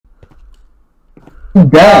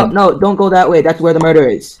Damn. No, don't go that way. That's where the murder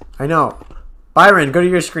is. I know. Byron, go to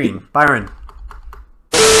your screen. Byron.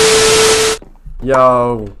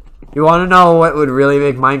 Yo. You want to know what would really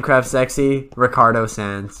make Minecraft sexy? Ricardo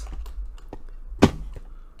Sands.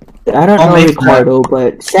 I don't know Ricardo,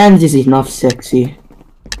 but Sans is enough sexy.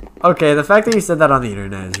 Okay, the fact that you said that on the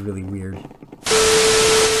internet is really weird.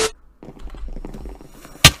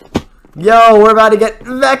 Yo, we're about to get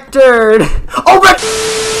vectored! Oh,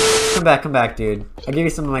 come back, dude. I'll give you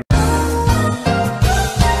some of my...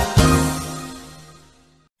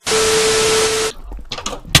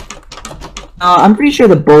 I'm pretty sure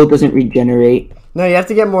the bow doesn't regenerate. No, you have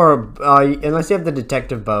to get more, unless you have the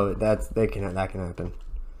detective bow, that can happen.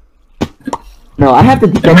 No, I have the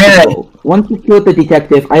detective bow. Once you killed the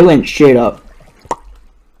detective, I went straight up.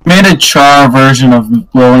 Made a char version of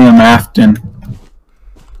William Afton.